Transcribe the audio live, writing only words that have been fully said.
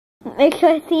make sure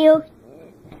I see you.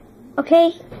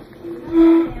 Okay?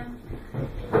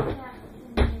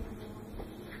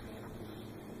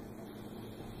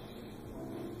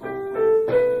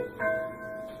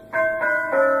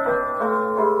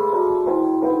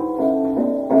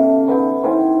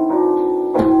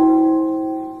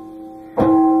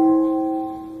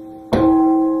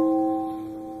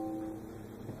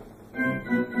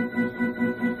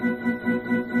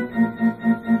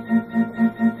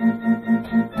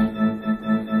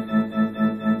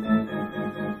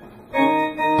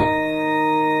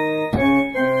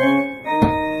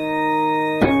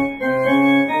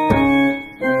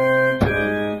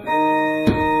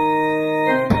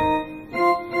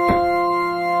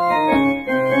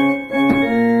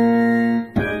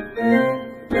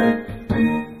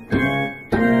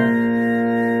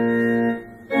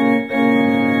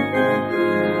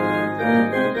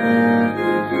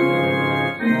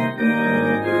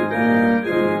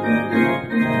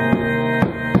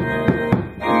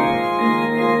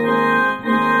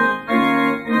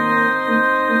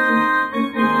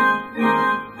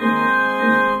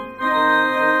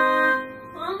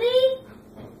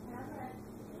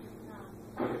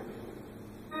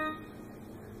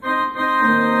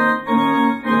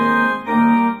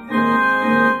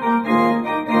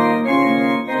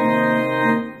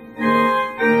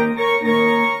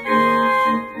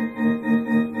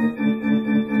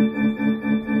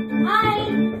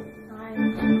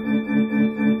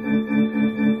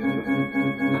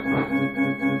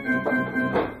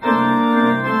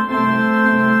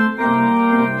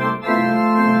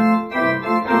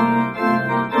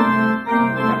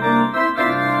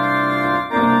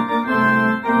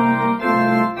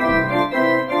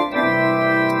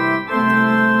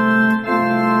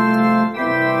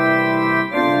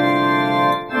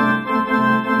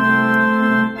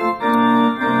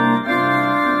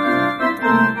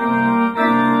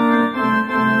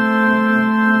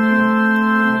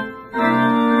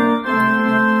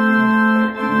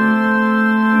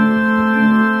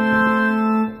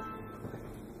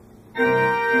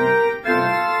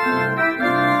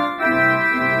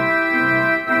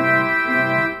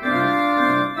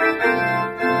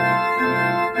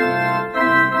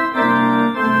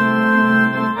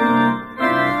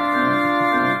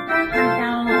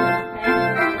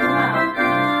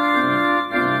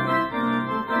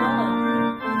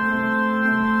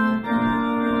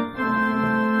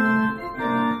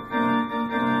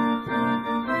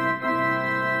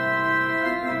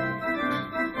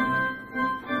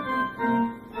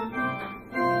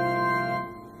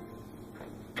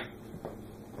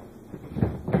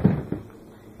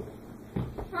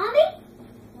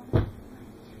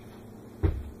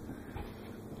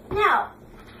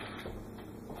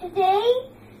 Today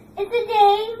is the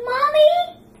day, Mommy!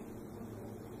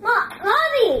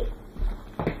 Mommy!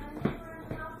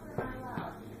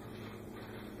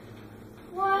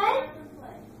 What?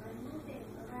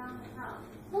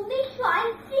 Well, make sure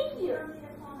I see you.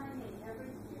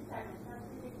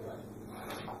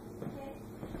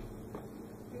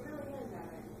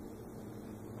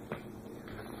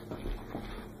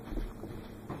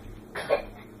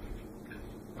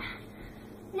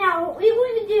 Now, what we're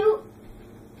going to do...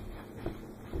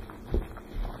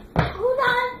 Hold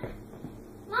on.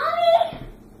 Mommy!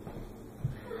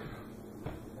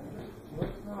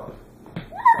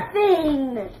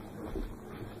 Nothing!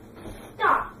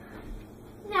 Stop.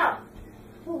 Now,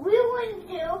 what we're going to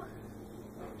do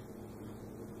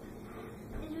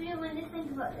is we're going to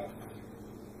think about this.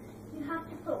 You have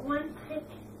to put one stick.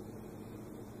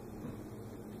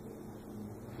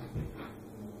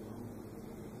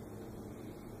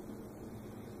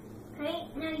 Okay,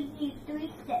 now you need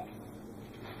 3 sticks.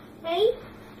 Okay?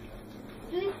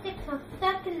 3 sticks are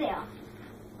stuck in there.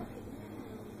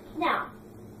 Now,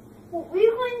 what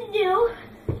we're going to do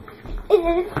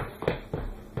is,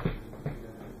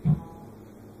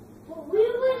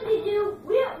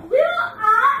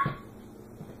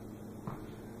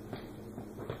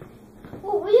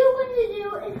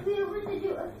 we're going to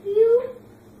do a few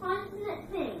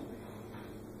consonant things.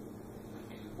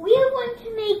 We are going to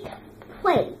make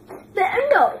plates.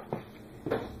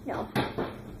 No.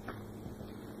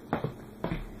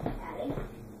 Daddy.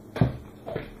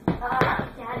 Okay.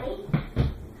 Daddy.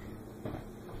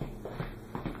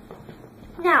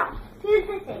 Now, here's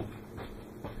the thing.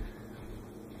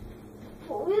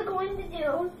 What we're going to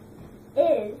do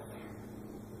is,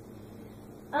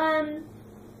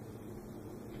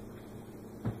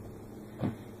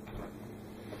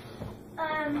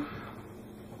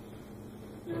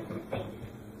 here's the thing.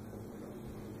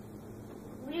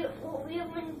 What we're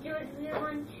going to do is we're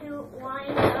going to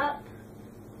line up.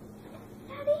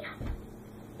 Daddy.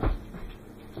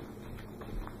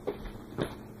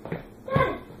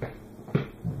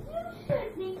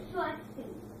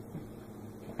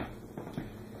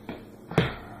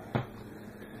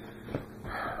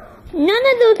 None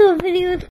of those videos